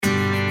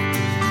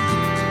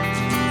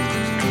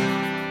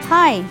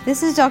Hi,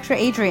 this is Dr.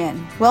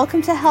 Adrienne.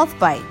 Welcome to Health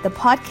Bite, the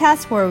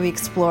podcast where we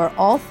explore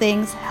all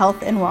things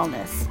health and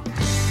wellness.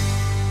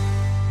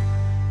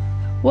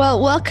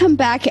 Well, welcome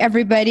back,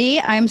 everybody.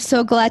 I'm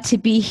so glad to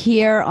be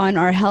here on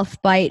our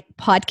Health Bite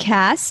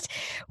podcast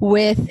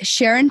with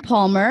Sharon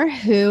Palmer,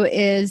 who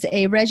is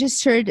a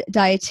registered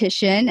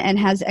dietitian and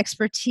has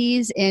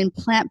expertise in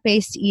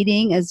plant-based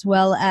eating as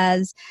well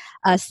as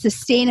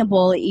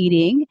sustainable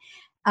eating.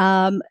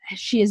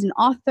 She is an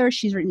author.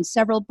 She's written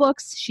several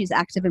books. She's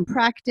active in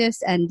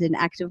practice and an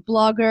active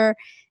blogger.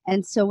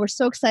 And so we're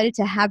so excited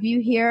to have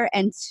you here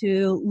and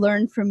to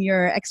learn from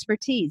your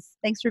expertise.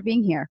 Thanks for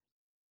being here.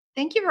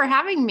 Thank you for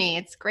having me.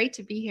 It's great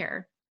to be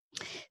here.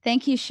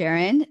 Thank you,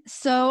 Sharon.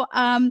 So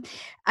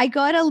I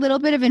got a little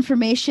bit of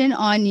information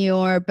on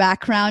your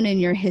background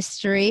and your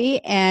history,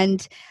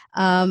 and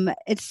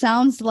it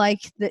sounds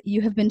like that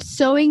you have been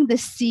sowing the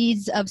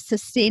seeds of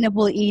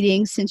sustainable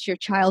eating since your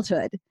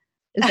childhood.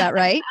 Is that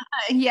right?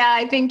 Yeah,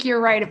 I think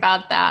you're right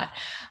about that.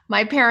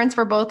 My parents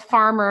were both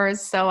farmers,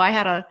 so I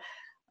had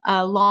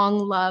a long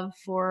love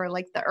for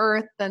like the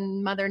earth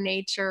and Mother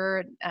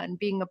Nature and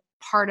being a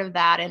part of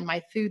that in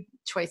my food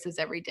choices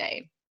every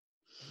day.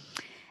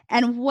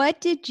 And what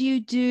did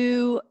you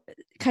do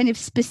kind of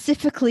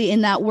specifically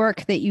in that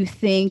work that you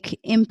think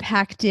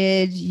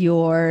impacted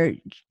your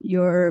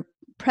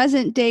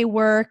present day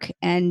work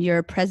and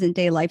your present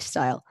day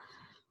lifestyle?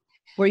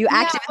 Were you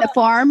active in the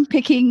farm,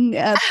 picking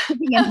and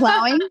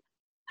plowing?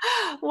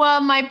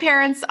 Well, my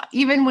parents,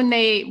 even when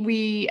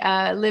we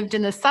lived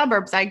in the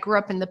suburbs, I grew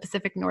up in the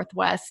Pacific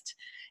Northwest.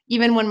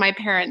 Even when my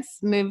parents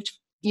moved,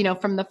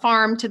 from the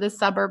farm to the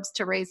suburbs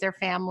to raise their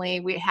family,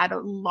 we had a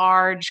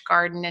large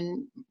garden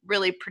and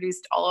really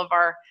produced all of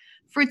our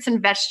fruits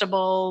and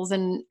vegetables.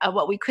 And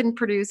what we couldn't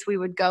produce, we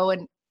would go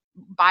and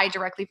buy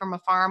directly from a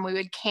farm. We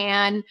would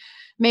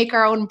make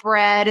our own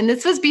bread. And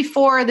this was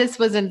before this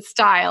was in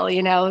style,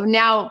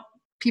 Now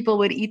people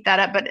would eat that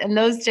up, but in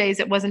those days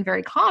it wasn't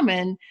very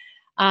common.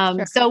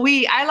 Sure. So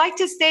I like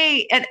to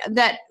say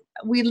that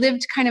we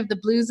lived kind of the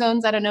blue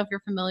zones. I don't know if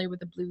you're familiar with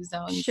the blue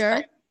zones.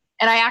 Sure.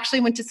 And I actually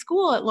went to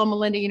school at Loma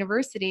Linda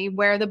University,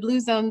 where the blue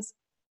zones,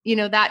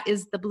 that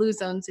is the blue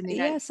zones in the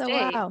United States.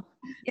 Wow.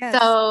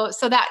 Yes.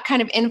 So that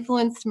kind of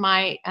influenced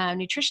my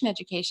nutrition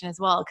education as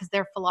well, because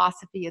their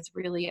philosophy is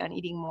really on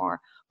eating more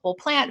whole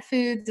plant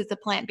foods. It's a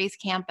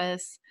plant-based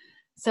campus.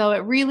 So it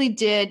really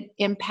did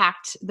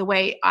impact the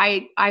way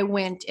I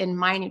went in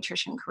my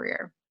nutrition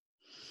career.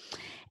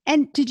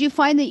 And did you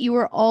find that you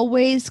were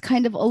always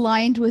kind of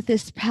aligned with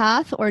this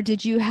path, or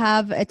did you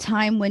have a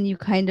time when you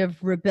kind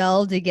of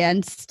rebelled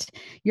against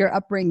your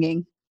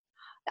upbringing?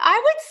 I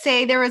would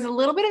say there was a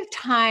little bit of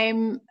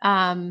time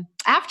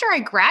after I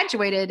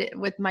graduated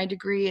with my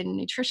degree in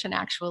nutrition.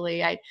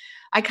 Actually,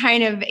 I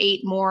kind of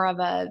ate more of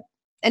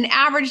an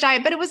average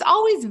diet, but it was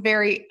always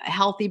very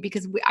healthy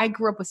because I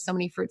grew up with so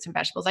many fruits and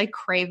vegetables. I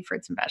craved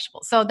fruits and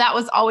vegetables, so that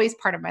was always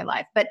part of my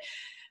life. But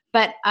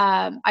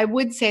I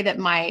would say that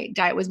my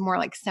diet was more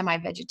like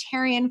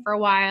semi-vegetarian for a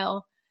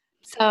while.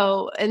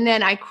 So, and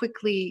then I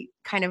quickly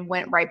kind of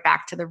went right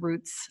back to the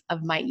roots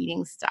of my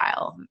eating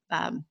style.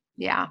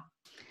 Yeah.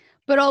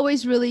 But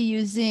always really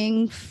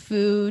using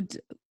food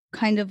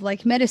kind of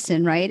like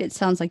medicine, right? It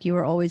sounds like you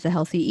were always a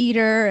healthy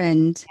eater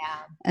and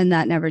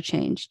that never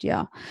changed.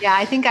 Yeah. Yeah.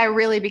 I think I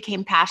really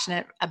became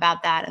passionate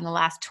about that in the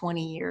last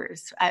 20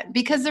 years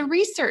because the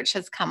research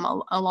has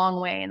come a long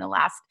way in the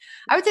last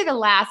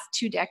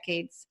 2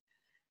 decades.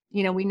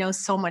 We know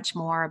so much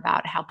more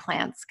about how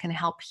plants can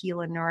help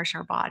heal and nourish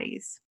our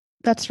bodies.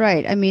 That's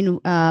right. I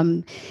mean,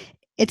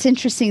 it's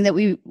interesting that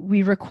we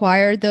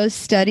require those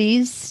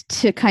studies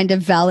to kind of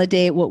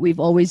validate what we've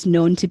always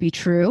known to be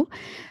true.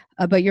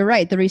 But you're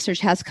right. The research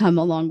has come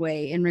a long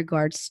way in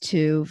regards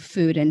to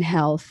food and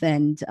health.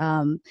 And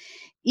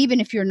even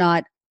if you're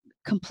not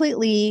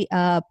completely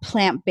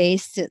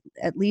plant-based,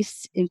 at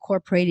least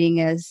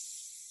incorporating a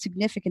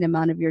significant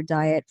amount of your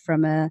diet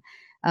from a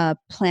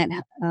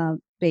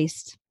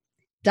plant-based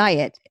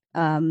diet,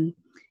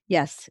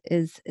 yes,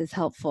 is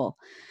helpful.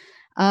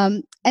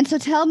 And so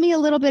tell me a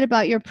little bit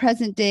about your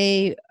present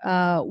day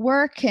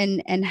work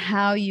and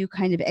how you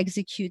kind of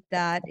execute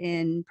that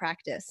in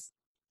practice.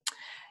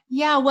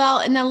 Yeah,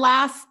 well, in the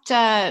last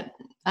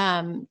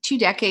 2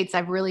 decades,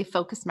 I've really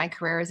focused my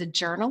career as a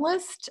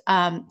journalist.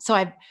 So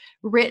I've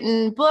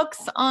written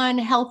books on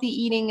healthy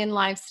eating and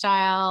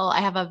lifestyle. I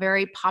have a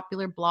very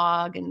popular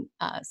blog and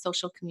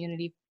social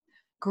community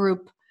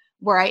group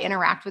where I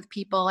interact with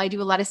people. I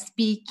do a lot of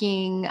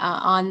speaking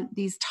on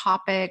these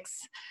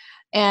topics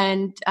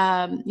and,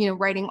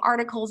 writing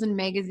articles in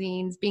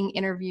magazines, being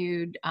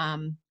interviewed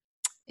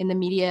in the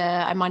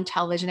media. I'm on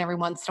television every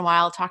once in a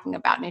while talking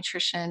about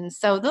nutrition.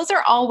 So those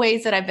are all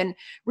ways that I've been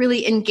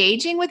really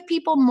engaging with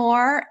people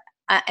more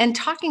and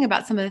talking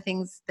about some of the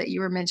things that you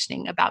were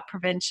mentioning about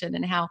prevention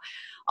and how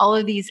all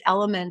of these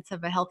elements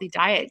of a healthy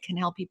diet can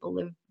help people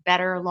live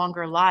better,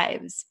 longer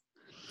lives.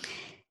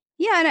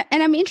 Yeah,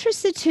 and I'm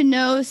interested to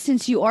know,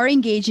 since you are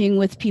engaging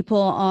with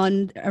people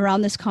on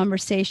around this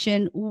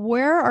conversation,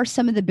 where are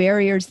some of the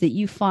barriers that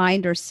you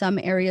find, or some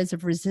areas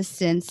of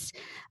resistance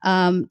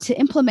to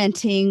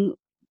implementing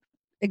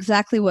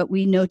exactly what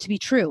we know to be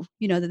true?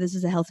 That this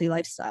is a healthy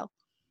lifestyle.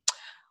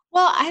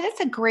 Well,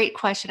 that's a great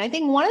question. I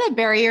think one of the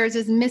barriers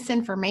is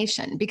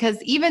misinformation, because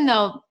even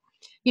though,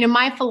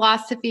 my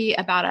philosophy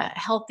about a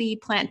healthy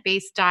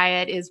plant-based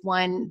diet is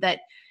one that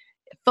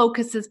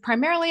focuses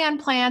primarily on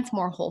plants,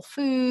 more whole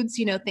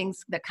foods,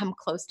 things that come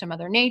close to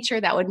Mother Nature.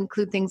 That would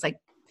include things like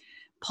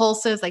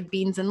pulses, like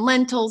beans and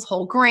lentils,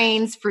 whole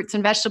grains, fruits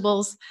and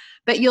vegetables.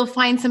 But you'll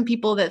find some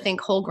people that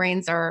think whole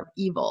grains are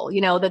evil,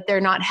 that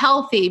they're not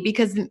healthy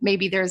because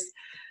maybe there's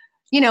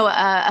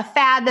a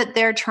fad that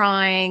they're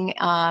trying,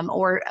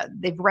 or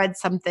they've read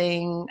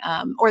something,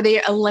 or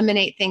they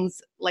eliminate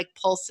things like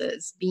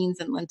pulses, beans,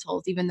 and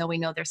lentils, even though we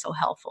know they're so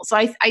helpful. So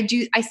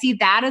I see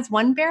that as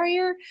one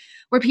barrier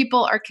where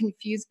people are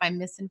confused by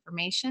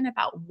misinformation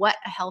about what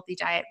a healthy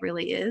diet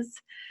really is.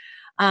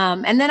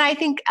 And then I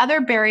think other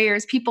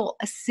barriers, people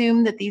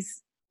assume that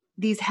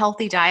these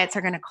healthy diets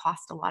are going to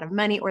cost a lot of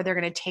money, or they're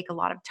going to take a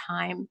lot of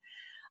time.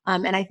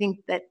 And I think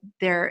that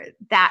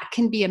that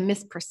can be a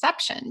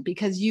misperception,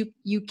 because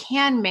you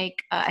can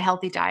make a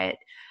healthy diet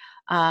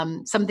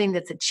something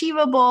that's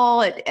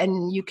achievable,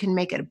 and you can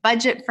make it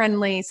budget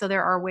friendly. So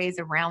there are ways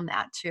around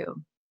that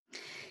too.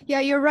 Yeah,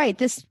 you're right.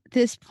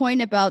 This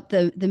point about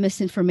the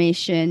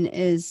misinformation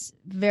is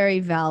very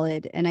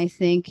valid, and I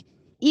think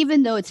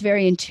even though it's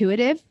very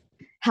intuitive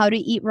how to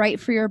eat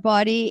right for your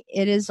body,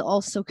 it is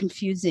also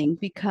confusing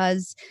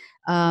because,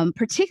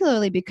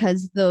 particularly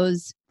because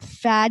those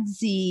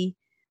fadsy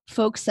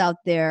folks out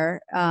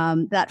there,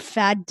 that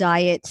fad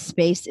diet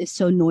space is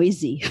so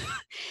noisy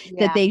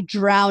that Yeah. they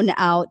drown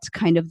out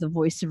kind of the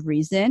voice of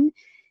reason.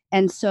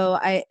 And so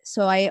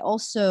I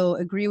also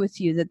agree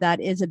with you that that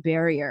is a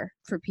barrier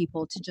for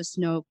people to just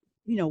know,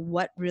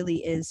 what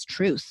really is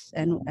truth,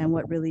 and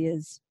what really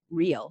is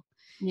real.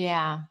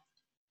 Yeah,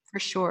 for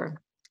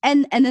sure.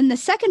 And then the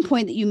second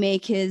point that you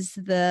make is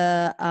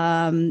the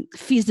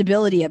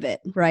feasibility of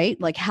it, right?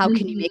 Like, how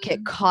can you make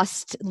it Mhm.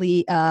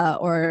 costly,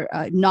 or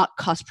not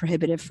cost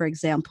prohibitive, for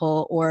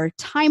example, or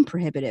time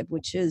prohibitive,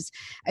 which is,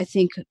 I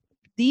think,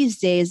 these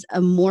days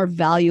a more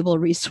valuable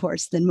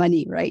resource than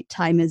money, right?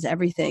 Time is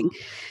everything.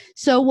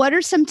 So, what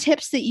are some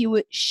tips that you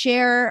would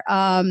share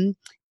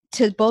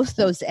to both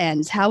those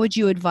ends? How would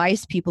you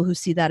advise people who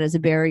see that as a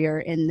barrier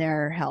in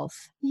their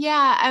health?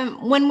 Yeah,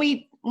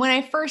 when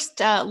I first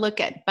look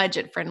at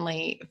budget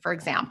friendly, for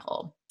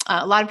example,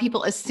 a lot of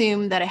people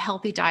assume that a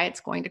healthy diet's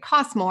going to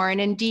cost more,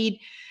 and indeed,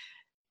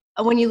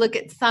 when you look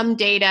at some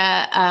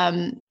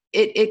data,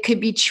 it could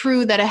be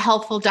true that a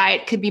healthful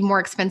diet could be more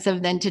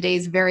expensive than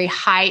today's very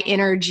high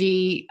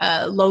energy,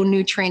 low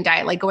nutrient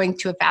diet, like going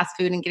to a fast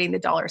food and getting the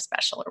dollar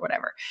special or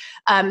whatever.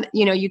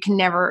 You can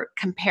never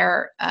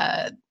compare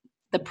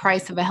the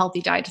price of a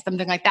healthy diet to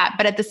something like that.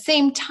 But at the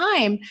same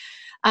time,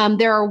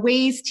 there are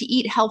ways to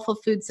eat healthful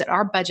foods that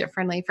are budget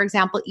friendly. For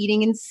example,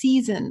 eating in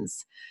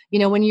seasons.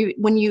 When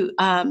you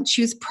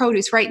choose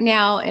produce right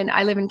now, and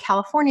I live in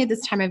California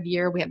this time of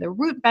year, we have the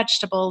root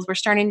vegetables. We're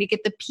starting to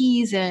get the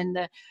peas in,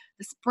 the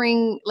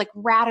spring, like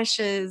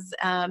radishes,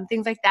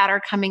 things like that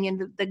are coming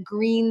in. The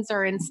greens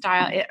are in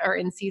style, are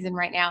in season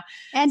right now.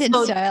 And in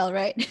So style,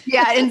 right?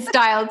 yeah, in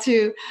style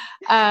too.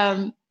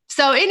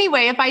 So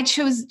anyway, if I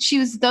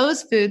choose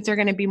those foods, they're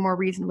going to be more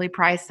reasonably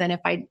priced than if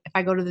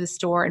I go to the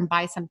store and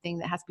buy something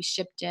that has to be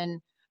shipped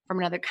in from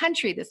another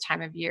country this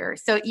time of year.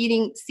 So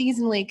eating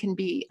seasonally can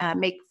be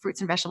make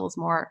fruits and vegetables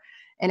more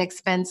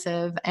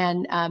inexpensive.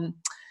 And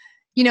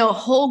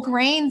whole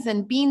grains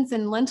and beans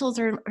and lentils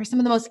are some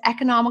of the most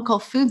economical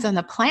foods on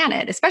the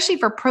planet, especially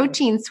for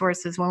protein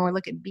sources when we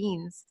look at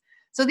beans.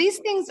 So these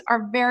things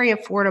are very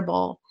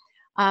affordable.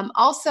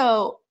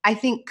 Also, I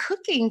think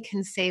cooking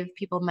can save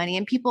people money,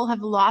 and people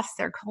have lost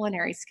their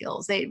culinary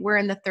skills. We're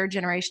in the third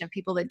generation of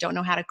people that don't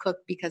know how to cook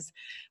because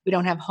we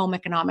don't have home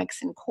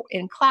economics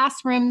in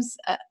classrooms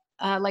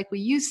like we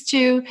used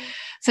to.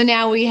 So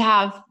now we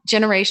have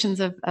generations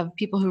of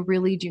people who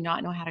really do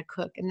not know how to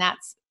cook, and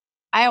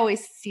I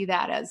always see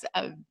that as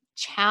a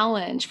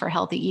challenge for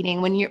healthy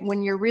eating when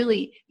you're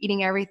really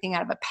eating everything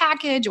out of a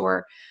package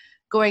or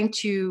going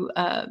to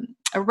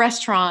a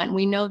restaurant.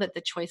 We know that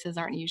the choices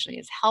aren't usually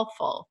as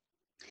helpful.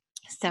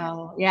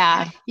 So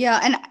yeah. Yeah,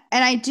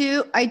 and I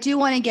do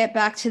want to get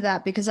back to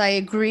that because I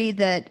agree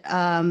that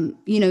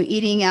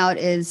eating out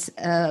is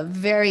a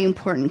very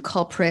important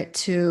culprit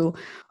to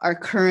our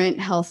current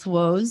health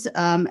woes,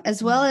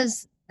 as well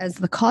as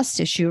the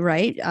cost issue,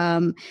 right?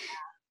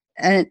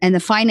 And the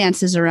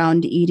finances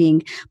around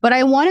eating. But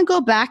I want to go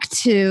back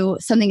to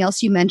something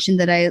else you mentioned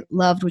that I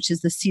loved, which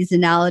is the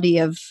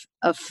seasonality of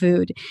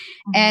food.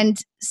 Mhm. And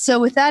so,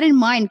 with that in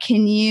mind,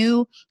 can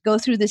you go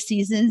through the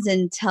seasons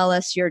and tell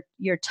us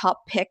your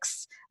top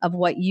picks of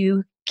what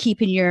you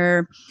keep in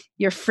your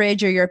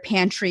fridge or your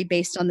pantry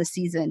based on the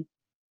season?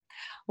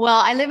 Well,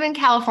 I live in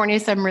California,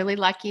 so I'm really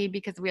lucky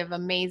because we have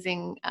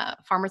amazing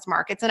farmers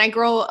markets, and I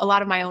grow a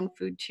lot of my own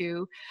food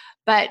too.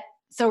 But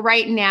So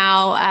right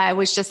now, I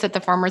was just at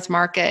the farmer's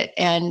market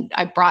and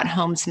I brought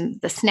home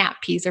the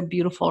snap peas are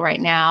beautiful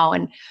right now.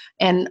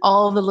 And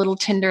all the little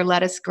tender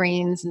lettuce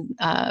greens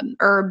and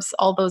herbs,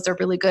 all those are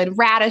really good.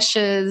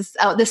 Radishes.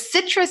 The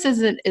citrus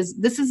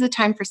this is the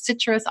time for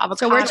citrus,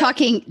 avocado. So we're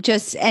talking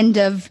just end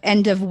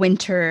of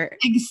winter.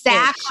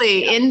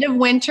 Exactly. Yeah. End of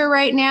winter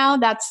right now.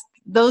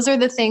 Those are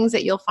the things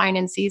that you'll find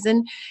in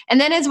season. And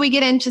then as we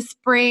get into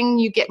spring,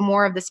 you get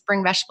more of the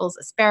spring vegetables,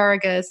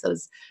 asparagus,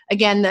 those,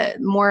 again, the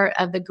more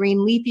of the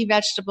green leafy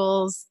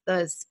vegetables,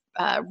 the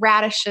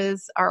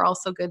radishes are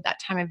also good that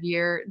time of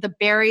year. The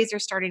berries are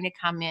starting to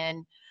come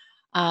in.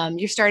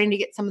 You're starting to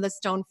get some of the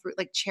stone fruit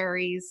like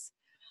cherries.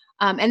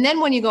 And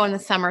then when you go in the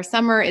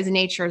summer is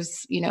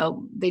nature's,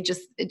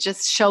 it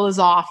just shows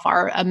off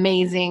our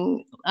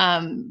amazing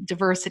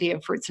diversity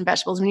of fruits and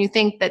vegetables. When you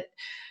think that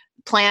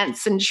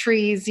plants and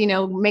trees,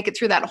 make it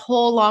through that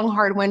whole long,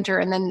 hard winter.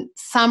 And then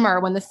summer,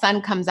 when the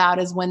sun comes out,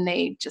 is when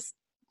they just,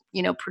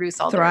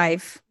 produce all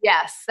thrive.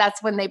 Yes,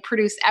 that's when they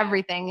produce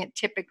everything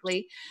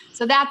typically.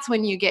 So that's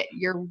when you get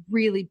your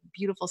really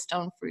beautiful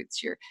stone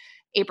fruits, your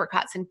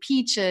apricots and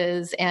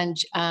peaches, and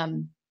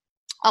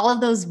all of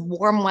those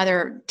warm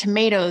weather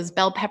tomatoes,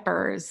 bell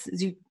peppers,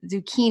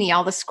 zucchini,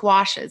 all the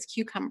squashes,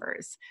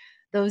 cucumbers.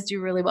 Those do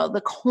really well.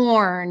 The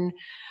corn.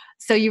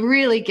 So you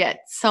really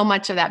get so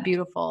much of that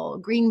beautiful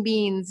green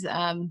beans,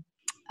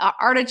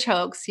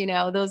 artichokes,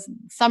 those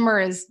summer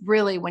is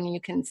really when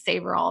you can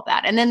savor all of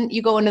that. And then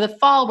you go into the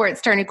fall where it's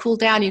starting to cool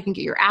down. You can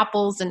get your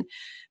apples and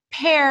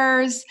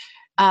pears,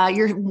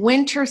 your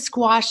winter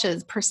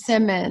squashes,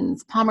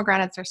 persimmons,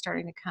 pomegranates are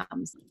starting to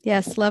come.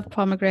 Yes, love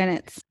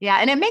pomegranates. Yeah,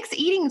 and it makes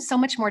eating so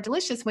much more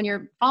delicious when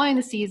you're following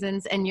the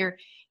seasons and you're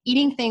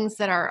eating things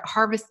that are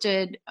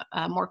harvested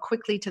more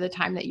quickly to the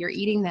time that you're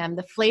eating them.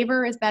 The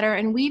flavor is better,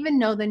 and we even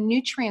know the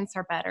nutrients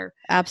are better.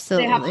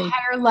 Absolutely. They have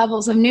higher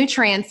levels of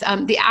nutrients.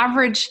 The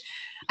average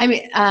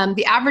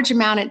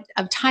amount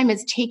of time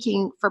it's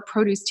taking for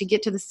produce to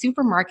get to the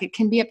supermarket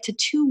can be up to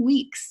 2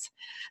 weeks.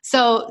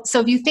 So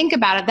if you think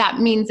about it, that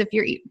means if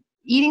you're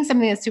eating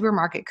something in the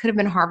supermarket, it could have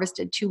been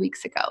harvested 2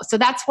 weeks ago. So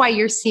that's why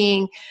you're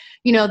seeing,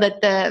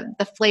 that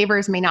the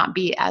flavors may not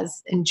be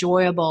as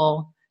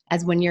enjoyable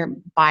as when you're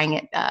buying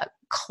it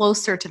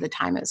closer to the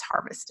time it was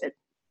harvested.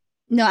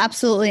 No,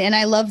 absolutely. And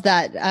I love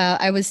that.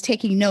 I was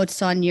taking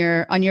notes on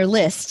your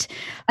list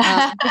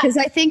because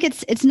I think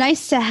it's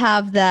nice to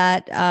have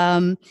that,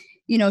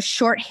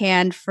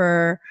 shorthand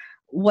for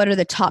what are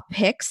the top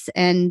picks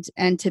and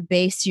to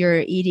base your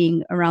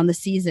eating around the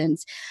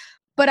seasons.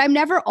 But I'm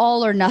never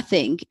all or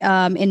nothing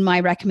in my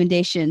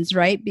recommendations,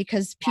 right?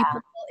 Because people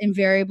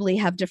invariably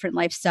have different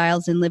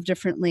lifestyles and live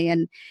differently.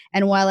 And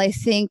while I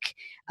think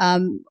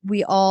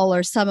we all,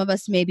 or some of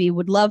us maybe,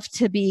 would love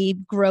to be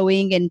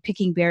growing and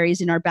picking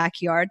berries in our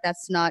backyard,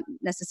 that's not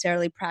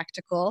necessarily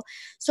practical.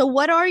 So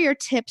what are your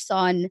tips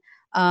on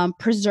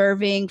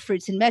preserving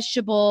fruits and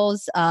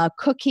vegetables,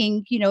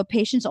 cooking?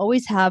 Patients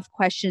always have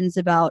questions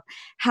about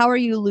how are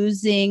you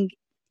losing,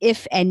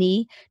 if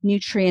any,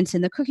 nutrients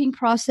in the cooking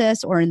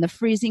process or in the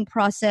freezing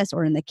process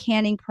or in the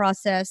canning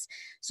process.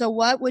 So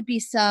what would be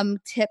some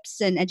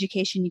tips and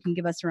education you can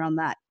give us around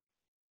that?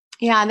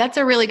 Yeah, that's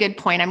a really good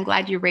point. I'm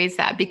glad you raised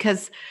that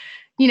because,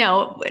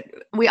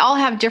 we all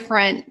have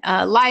different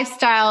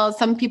lifestyles.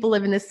 Some people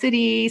live in the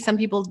city. Some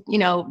people,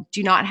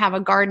 do not have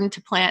a garden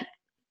to plant,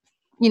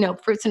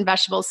 fruits and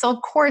vegetables. So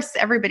of course,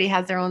 everybody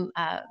has their own,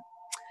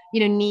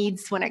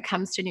 needs when it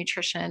comes to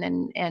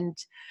nutrition. And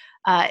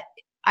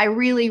I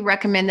really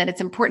recommend that it's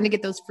important to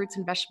get those fruits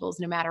and vegetables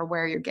no matter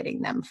where you're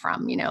getting them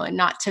from, and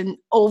not to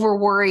over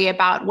worry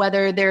about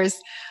whether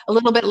there's a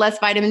little bit less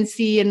vitamin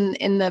C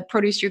in the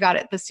produce you got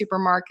at the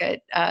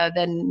supermarket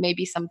than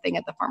maybe something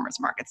at the farmer's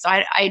market. So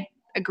I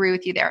agree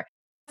with you there.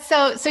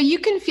 So you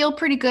can feel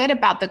pretty good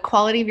about the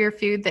quality of your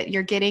food that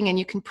you're getting, and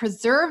you can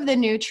preserve the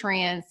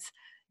nutrients,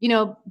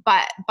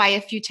 by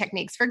a few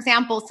techniques. For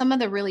example, some of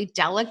the really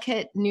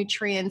delicate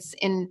nutrients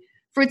in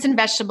fruits and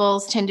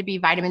vegetables tend to be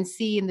vitamin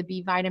C and the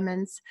B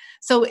vitamins.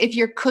 So if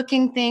you're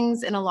cooking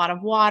things in a lot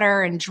of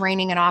water and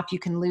draining it off, you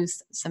can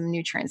lose some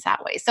nutrients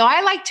that way. So I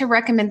like to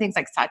recommend things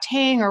like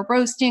sauteing or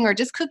roasting or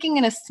just cooking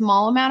in a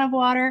small amount of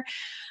water.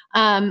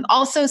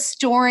 Also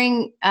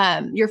storing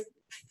your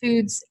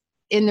foods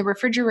in the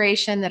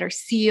refrigeration that are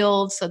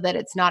sealed so that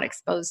it's not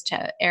exposed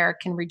to air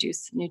can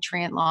reduce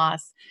nutrient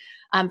loss.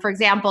 For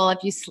example,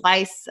 if you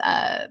slice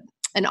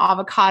an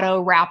avocado,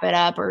 wrap it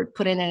up or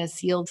put it in a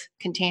sealed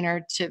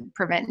container to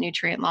prevent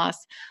nutrient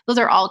loss. Those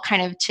are all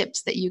kind of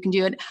tips that you can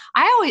do. And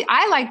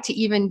I like to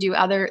even do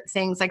other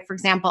things. Like, for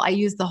example, I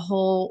use the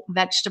whole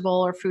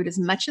vegetable or food as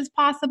much as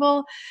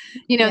possible,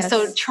 Yes.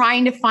 So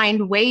trying to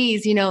find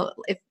ways,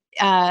 if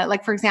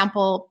like, for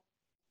example,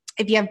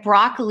 if you have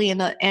broccoli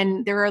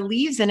and there are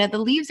leaves in it, the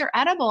leaves are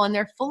edible and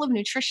they're full of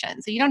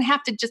nutrition. So you don't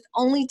have to just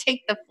only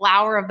take the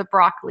flower of the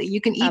broccoli.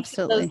 You can eat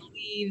those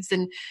leaves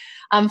and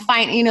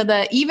find,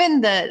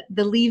 even the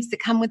leaves that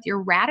come with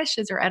your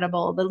radishes are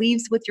edible, the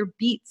leaves with your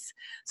beets.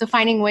 So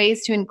finding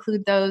ways to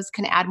include those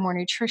can add more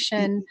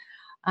nutrition.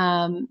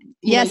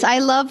 Yes, I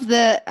love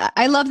that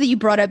you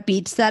brought up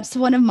beets. That's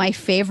one of my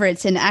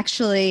favorites. And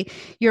actually,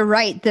 you're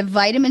right. The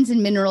vitamins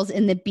and minerals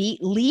in the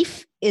beet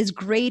leaf is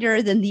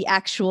greater than the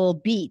actual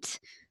beet.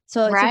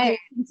 So it's a right. great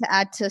thing to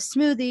add to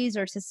smoothies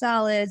or to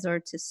salads or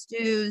to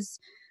stews.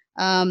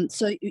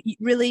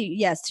 Really,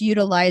 yes,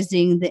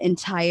 utilizing the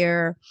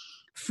entire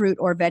fruit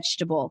or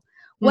vegetable.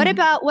 What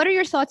are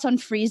your thoughts on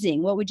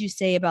freezing? What would you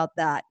say about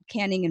that?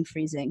 Canning and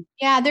freezing?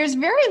 Yeah, there's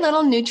very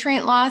little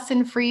nutrient loss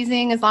in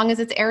freezing as long as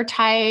it's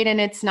airtight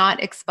and it's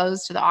not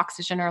exposed to the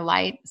oxygen or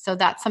light. So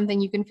that's something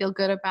you can feel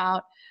good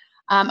about.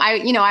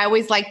 I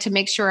always like to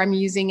make sure I'm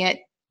using it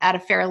at a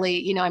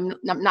fairly, I'm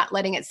not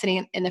letting it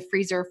sitting in the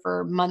freezer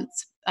for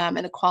months, and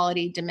the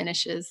quality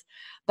diminishes.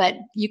 But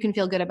you can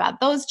feel good about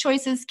those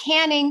choices.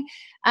 Canning,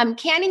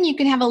 you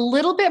can have a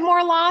little bit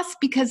more loss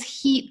because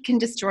heat can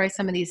destroy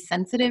some of these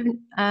sensitive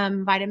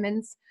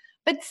vitamins.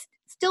 But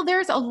still,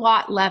 there's a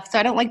lot left. So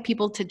I don't like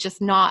people to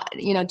just not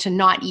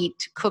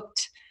eat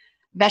cooked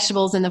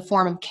vegetables in the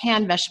form of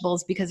canned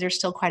vegetables because there's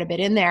still quite a bit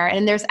in there.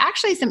 And there's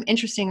actually some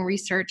interesting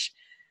research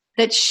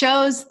that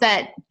shows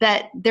that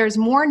there's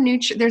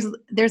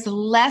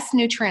less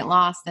nutrient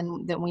loss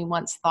than we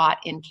once thought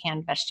in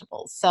canned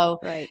vegetables. So,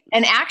 right.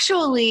 And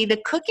actually, the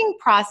cooking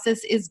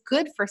process is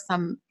good for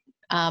some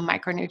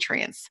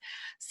micronutrients.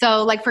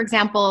 So, like for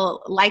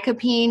example,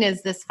 lycopene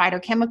is this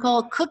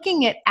phytochemical.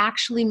 Cooking it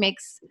actually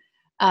makes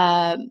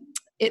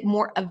it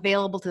more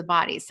available to the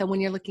body. So,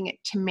 when you're looking at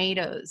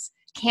tomatoes,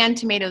 canned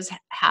tomatoes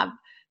have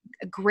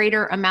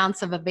greater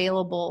amounts of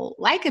available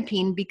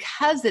lycopene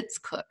because it's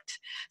cooked.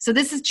 So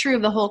this is true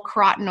of the whole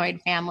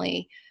carotenoid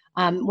family.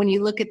 When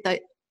you look at the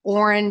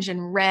orange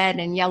and red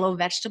and yellow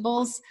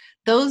vegetables,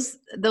 those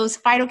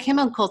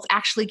phytochemicals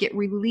actually get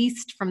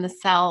released from the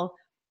cell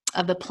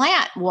of the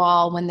plant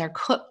wall when they're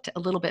cooked a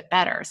little bit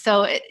better.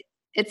 So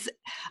it's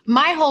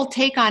my whole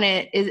take on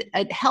it is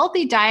a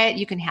healthy diet.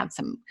 You can have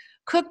some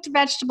cooked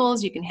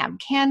vegetables, you can have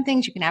canned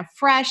things, you can have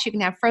fresh, you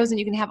can have frozen,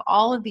 you can have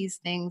all of these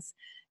things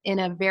in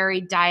a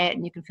varied diet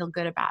and you can feel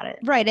good about it.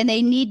 Right. And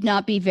they need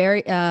not be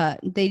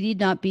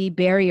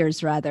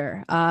barriers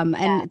rather. And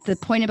yes. The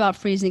point about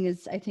freezing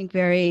is, I think,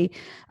 very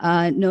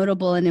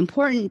notable and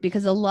important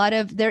because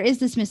there is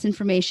this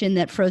misinformation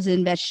that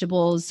frozen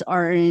vegetables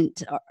are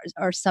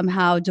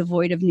somehow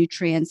devoid of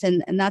nutrients.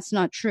 And that's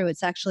not true.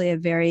 It's actually a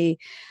very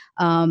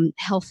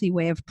healthy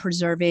way of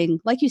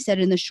preserving, like you said,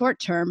 in the short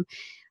term.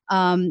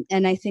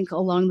 And I think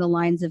along the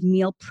lines of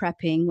meal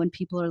prepping, when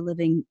people are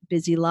living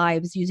busy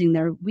lives, using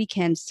their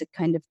weekends to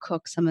kind of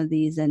cook some of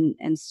these and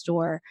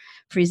store,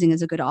 freezing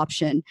is a good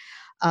option.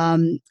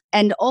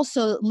 And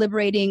also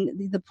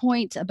liberating the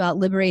point about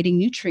liberating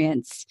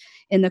nutrients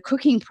in the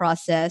cooking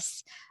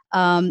process.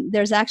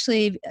 There's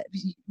actually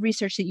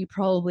research that you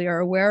probably are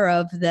aware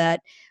of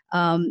that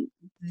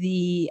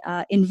the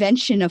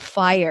invention of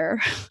fire,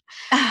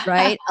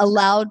 right,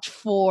 allowed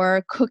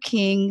for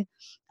cooking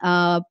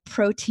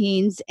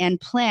proteins and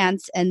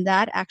plants, and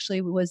that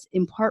actually was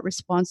in part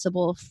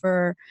responsible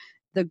for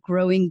the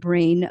growing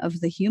brain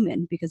of the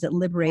human because it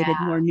liberated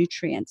more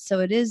nutrients. So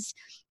it is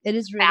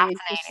really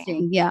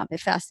interesting. Yeah,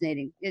 it's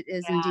fascinating. It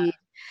is indeed.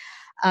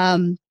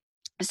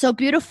 So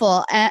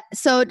beautiful.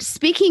 So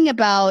speaking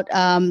about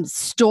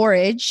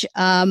storage,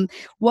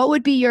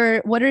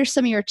 what are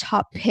some of your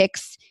top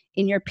picks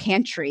in your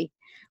pantry?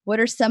 What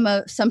are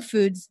some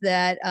foods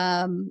that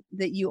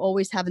you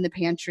always have in the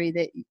pantry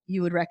that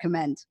you would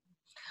recommend?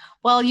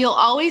 Well, you'll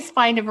always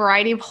find a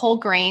variety of whole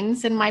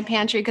grains in my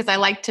pantry because I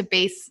like to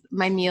base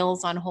my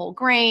meals on whole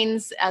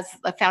grains as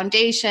a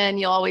foundation.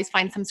 You'll always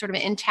find some sort of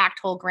an intact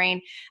whole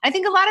grain. I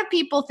think a lot of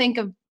people think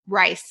of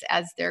rice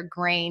as their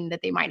grain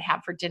that they might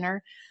have for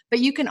dinner, but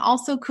you can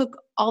also cook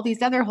all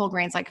these other whole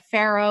grains like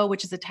farro,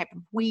 which is a type of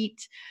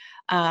wheat,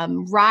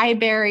 rye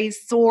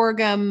berries,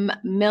 sorghum,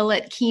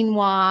 millet,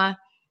 quinoa,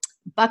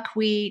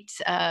 buckwheat,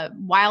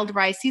 wild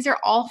rice. These are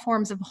all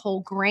forms of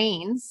whole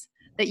grains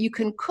that you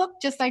can cook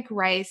just like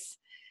rice,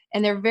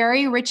 and they're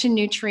very rich in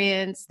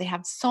nutrients. They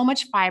have so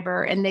much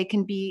fiber, and they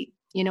can be,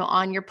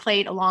 on your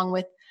plate along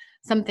with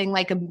something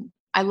like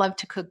I love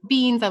to cook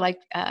beans.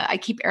 I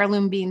keep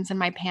heirloom beans in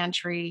my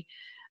pantry,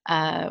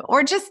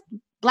 or just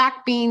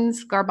black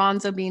beans,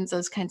 garbanzo beans,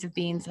 those kinds of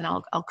beans, and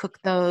I'll cook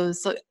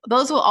those. So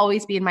those will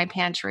always be in my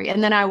pantry,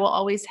 and then I will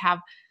always have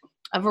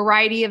a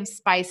variety of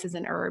spices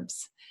and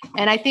herbs.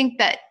 And I think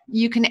that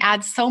you can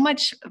add so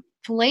much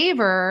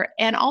flavor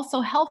and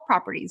also health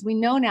properties. We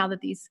know now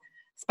that these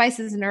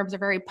spices and herbs are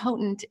very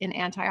potent in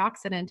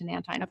antioxidant and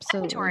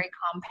anti-inflammatory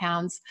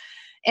compounds.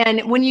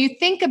 And when you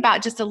think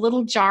about just a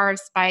little jar of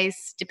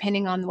spice,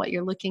 depending on what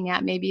you're looking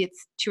at, maybe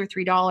it's $2 or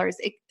 $3,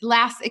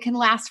 it can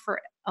last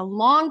for a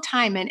long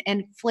time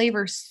and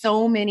flavor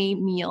so many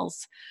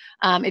meals.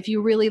 If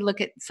you really look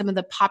at some of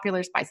the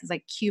popular spices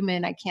like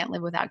cumin, I can't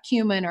live without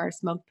cumin, or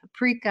smoked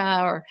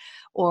paprika,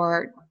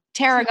 or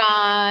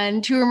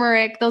tarragon,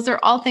 turmeric. Those are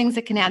all things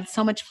that can add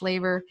so much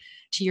flavor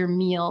to your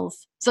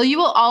meals. So you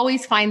will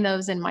always find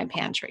those in my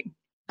pantry.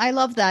 I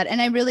love that.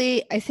 And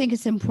I think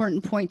it's an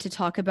important point to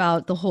talk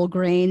about the whole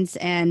grains.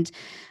 And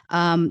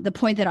the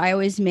point that I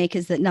always make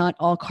is that not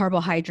all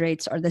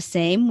carbohydrates are the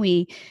same.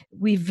 We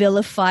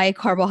vilify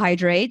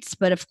carbohydrates,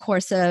 but of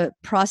course, a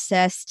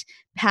processed,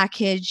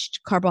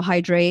 packaged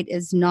carbohydrate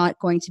is not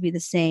going to be the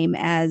same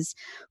as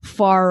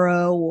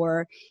farro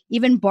or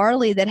even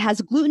barley that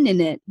has gluten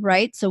in it,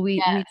 right? So we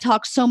Yes.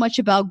 talk so much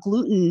about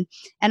gluten,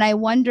 and I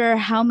wonder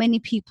how many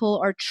people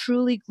are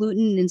truly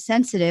gluten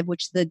insensitive,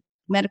 which the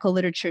medical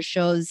literature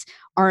shows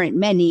aren't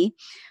many,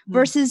 Mm.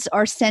 versus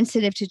are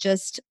sensitive to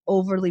just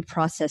overly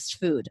processed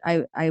food.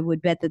 I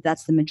would bet that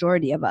that's the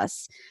majority of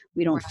us.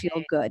 We don't feel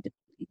Right. good,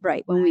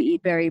 right, when we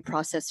eat very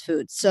processed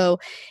food. So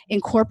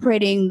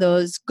incorporating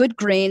those good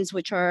grains,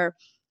 which are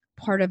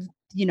part of,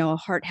 a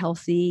heart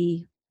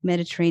healthy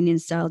Mediterranean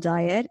style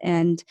diet,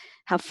 and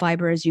have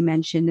fiber, as you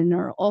mentioned, and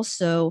are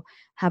also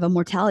have a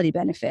mortality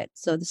benefit.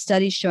 So the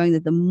studies showing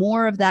that the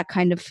more of that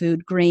kind of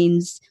food,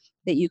 grains,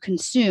 that you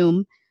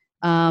consume,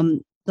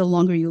 the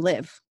longer you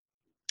live.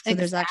 So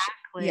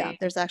Exactly.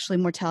 there's actually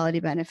mortality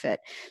benefit.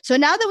 So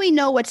now that we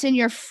know what's in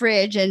your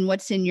fridge and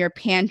what's in your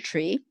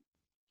pantry,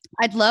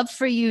 I'd love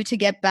for you to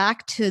get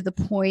back to the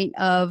point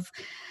of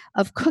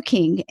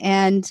cooking.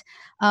 And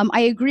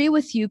I agree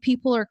with you.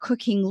 People are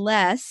cooking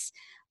less,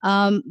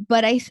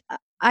 but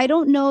I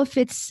don't know if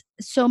it's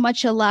so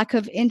much a lack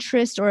of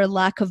interest or a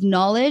lack of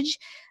knowledge.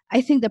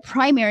 I think the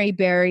primary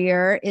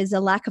barrier is a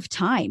lack of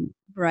time.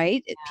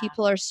 Right?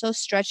 People are so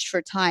stretched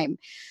for time.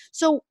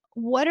 So,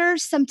 what are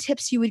some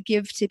tips you would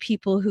give to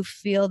people who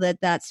feel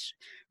that that's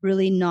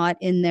really not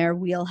in their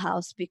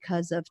wheelhouse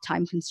because of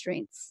time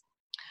constraints?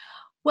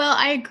 Well,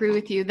 I agree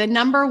with you. The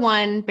number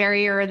one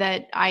barrier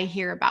that I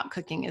hear about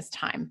cooking is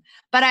time.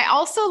 But I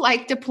also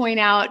like to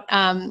point out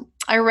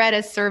I read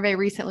a survey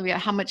recently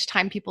about how much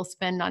time people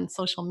spend on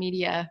social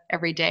media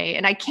every day.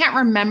 And I can't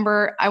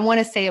remember, I want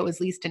to say it was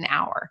at least an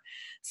hour.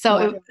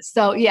 Wow.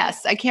 So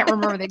yes, I can't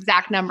remember the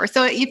exact number.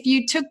 So if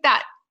you took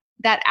that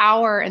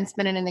hour and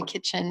spent it in the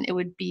kitchen, it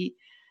would be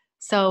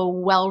so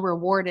well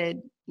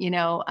rewarded.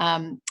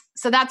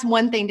 So that's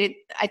one thing that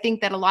I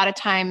think that a lot of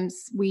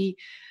times we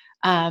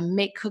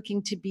make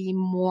cooking to be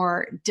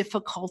more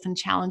difficult and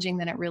challenging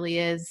than it really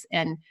is.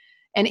 And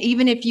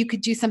even if you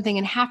could do something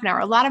in half an hour,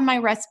 a lot of my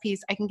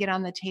recipes I can get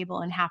on the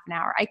table in half an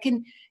hour. I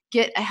can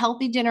get a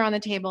healthy dinner on the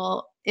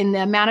table in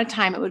the amount of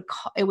time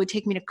it would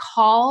take me to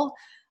call,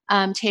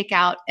 take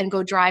out, and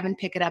go drive and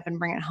pick it up and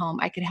bring it home.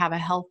 I could have a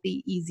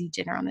healthy, easy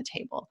dinner on the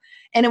table,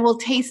 and it will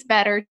taste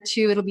better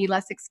too. It'll be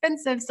less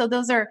expensive. So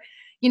those are,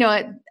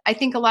 I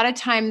think a lot of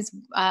times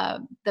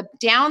the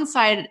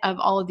downside of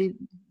all of the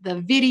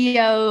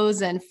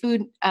videos and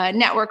Food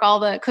Network, all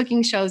the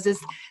cooking shows, is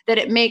that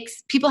it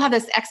makes people have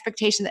this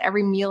expectation that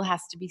every meal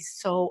has to be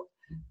so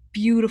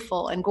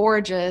beautiful and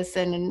gorgeous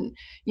and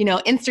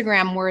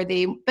Instagram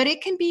worthy, but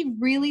it can be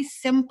really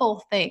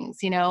simple things.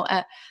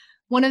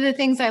 One of the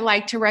things I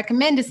like to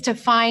recommend is to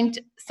find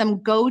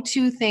some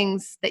go-to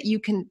things that you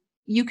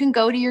can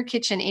go to your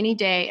kitchen any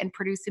day and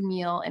produce a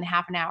meal in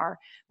half an hour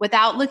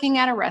without looking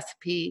at a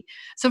recipe.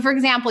 So for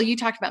example, you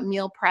talked about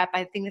meal prep.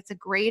 I think that's a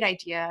great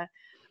idea.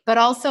 But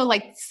also,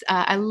 like,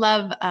 I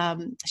love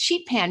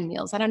sheet pan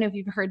meals. I don't know if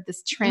you've heard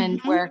this trend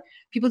Mhm. where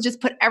people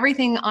just put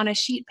everything on a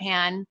sheet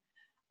pan.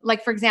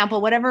 Like, for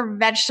example, whatever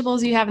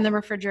vegetables you have in the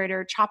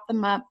refrigerator, chop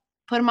them up,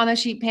 put them on the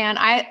sheet pan.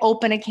 I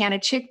open a can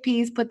of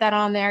chickpeas, put that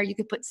on there. You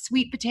could put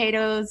sweet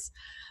potatoes,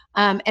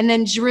 and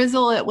then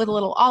drizzle it with a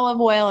little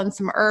olive oil and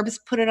some herbs,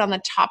 put it on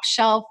the top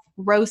shelf,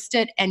 roast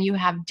it, and you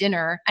have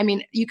dinner. I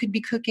mean, you could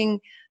be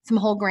cooking some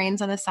whole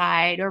grains on the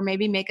side, or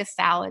maybe make a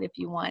salad if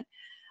you want.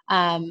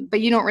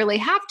 But you don't really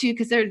have to,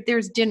 because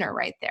there's dinner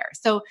right there.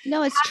 So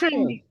No, it's true.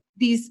 having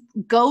these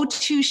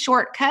go-to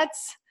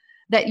shortcuts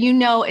that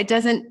it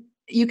doesn't,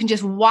 you can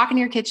just walk in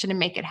your kitchen and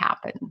make it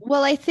happen.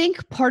 Well, I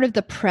think part of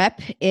the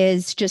prep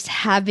is just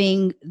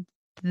having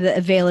the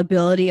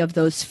availability of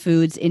those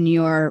foods in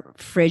your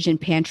fridge and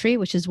pantry,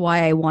 which is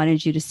why I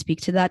wanted you to speak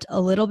to that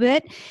a little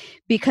bit.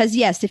 Because,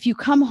 yes, if you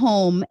come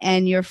home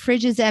and your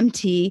fridge is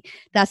empty,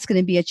 that's going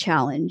to be a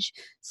challenge.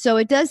 So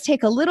it does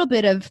take a little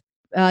bit of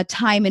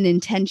time and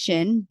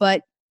intention,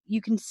 but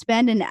you can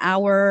spend an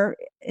hour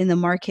in the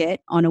market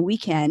on a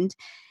weekend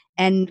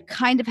and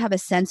kind of have a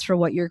sense for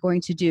what you're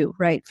going to do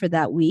right for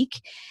that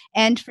week.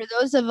 And for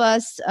those of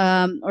us,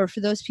 or for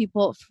those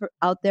people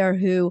out there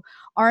who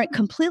aren't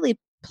completely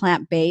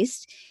plant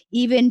based,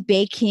 even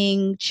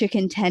baking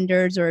chicken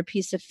tenders or a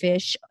piece of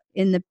fish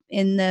in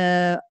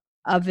the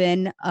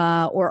oven,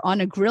 or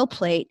on a grill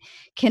plate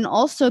can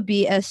also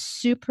be a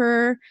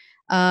super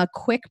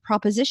quick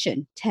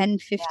proposition,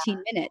 10-15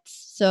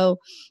 minutes. So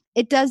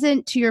it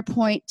doesn't, to your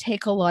point,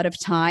 take a lot of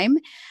time.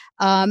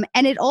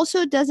 And it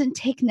also doesn't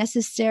take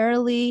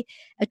necessarily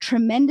a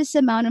tremendous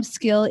amount of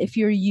skill if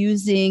you're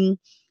using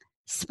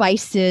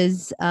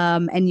spices,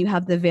 and you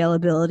have the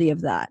availability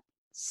of that.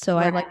 So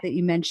I Right. like that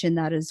you mentioned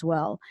that as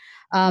well.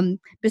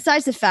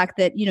 Besides the fact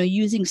that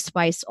using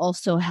spice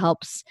also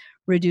helps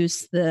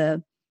reduce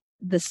the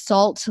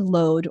salt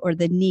load or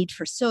the need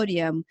for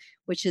sodium,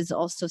 which is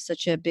also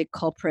such a big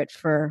culprit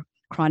for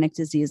chronic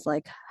disease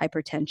like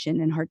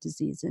hypertension and heart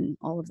disease and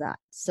all of that.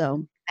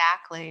 So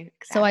Exactly.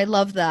 So I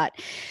love that.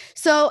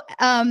 So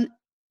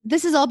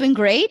this has all been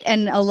great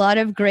and a lot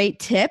of great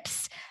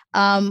tips.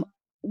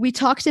 We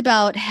talked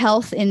about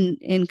health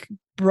in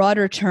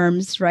broader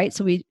terms, right?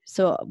 So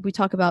we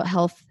talk about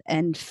health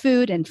and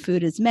food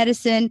is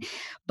medicine,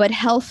 but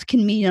health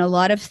can mean a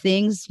lot of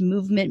things: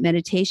 movement,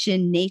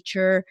 meditation,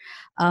 nature,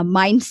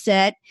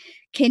 mindset.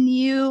 Can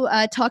you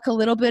talk a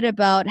little bit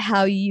about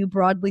how you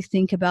broadly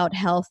think about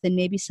health and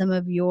maybe some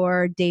of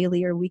your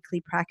daily or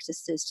weekly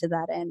practices to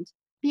that end?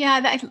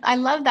 Yeah, I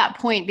love that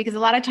point, because a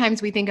lot of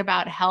times we think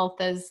about health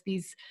as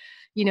these,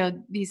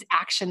 these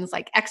actions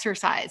like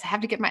exercise. I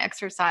have to get my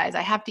exercise.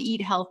 I have to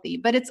eat healthy.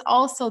 But it's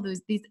also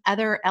these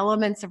other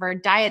elements of our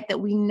diet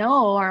that we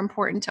know are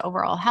important to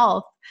overall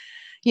health.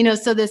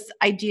 So this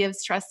idea of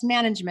stress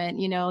management,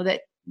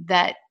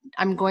 that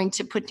I'm going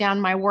to put down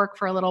my work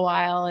for a little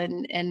while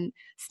and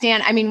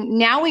stand. I mean,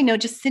 now we know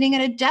just sitting at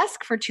a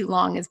desk for too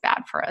long is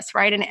bad for us,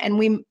 right? And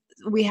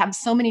we have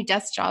so many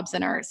desk jobs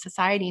in our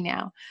society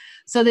now.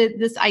 So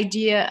this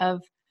idea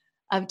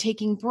of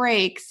taking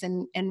breaks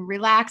and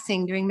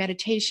relaxing, doing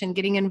meditation,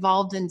 getting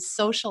involved in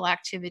social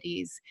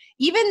activities,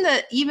 even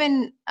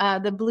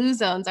the blue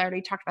zones. I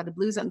already talked about the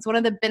blue zones. One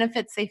of the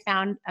benefits they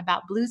found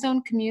about blue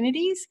zone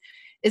communities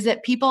is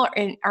that people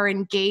are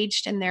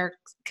engaged in their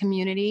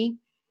community,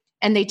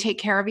 and they take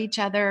care of each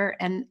other,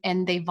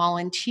 and they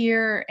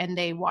volunteer, and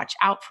they watch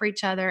out for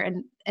each other,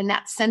 and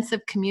that sense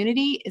of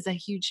community is a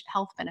huge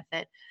health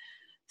benefit.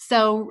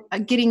 So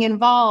getting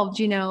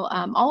involved,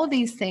 all of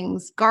these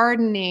things,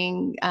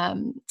 gardening,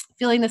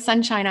 feeling the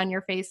sunshine on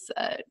your face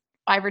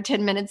 5 or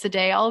 10 minutes a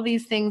day, all of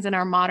these things in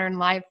our modern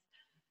life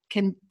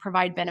can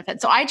provide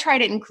benefits. So I try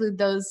to include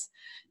those.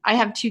 I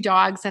have 2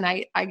 dogs, and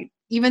I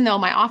even though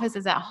my office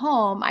is at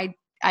home,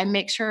 I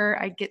make sure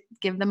I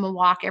give them a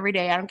walk every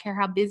day. I don't care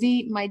how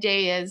busy my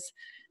day is.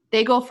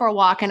 They go for a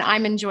walk, and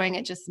I'm enjoying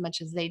it just as much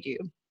as they do.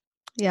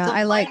 Yeah, So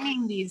I like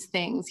finding these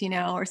things,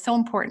 are so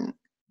important.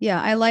 Yeah,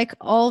 I like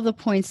all the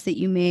points that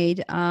you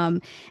made,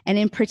 and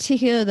in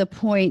particular, the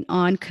point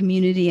on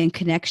community and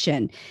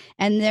connection.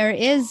 And there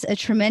is a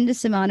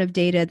tremendous amount of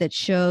data that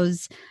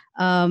shows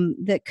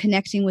that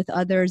connecting with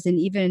others and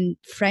even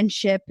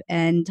friendship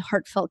and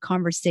heartfelt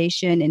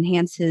conversation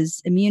enhances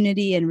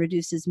immunity and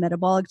reduces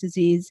metabolic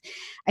disease.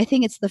 I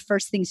think it's the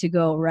first thing to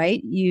go,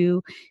 right?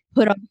 You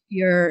put up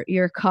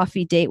your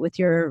coffee date with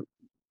your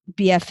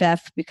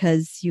BFF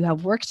because you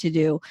have work to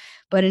do.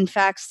 But in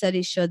fact,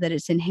 studies show that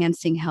it's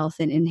enhancing health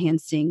and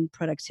enhancing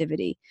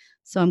productivity.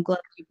 So I'm glad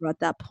you brought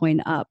that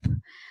point up.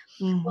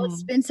 Well,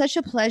 it's Mm-hmm. been such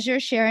a pleasure,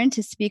 Sharon,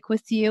 to speak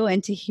with you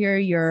and to hear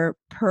your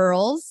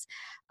pearls.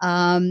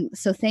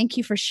 So thank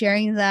you for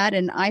sharing that.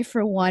 And I,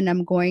 for one,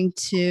 am going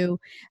to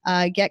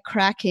get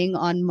cracking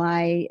on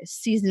my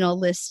seasonal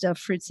list of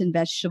fruits and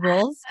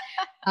vegetables.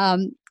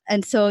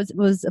 And so it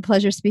was a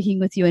pleasure speaking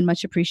with you and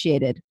much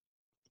appreciated.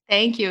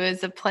 Thank you. It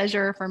was a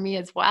pleasure for me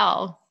as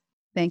well.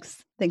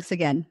 Thanks. Thanks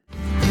again.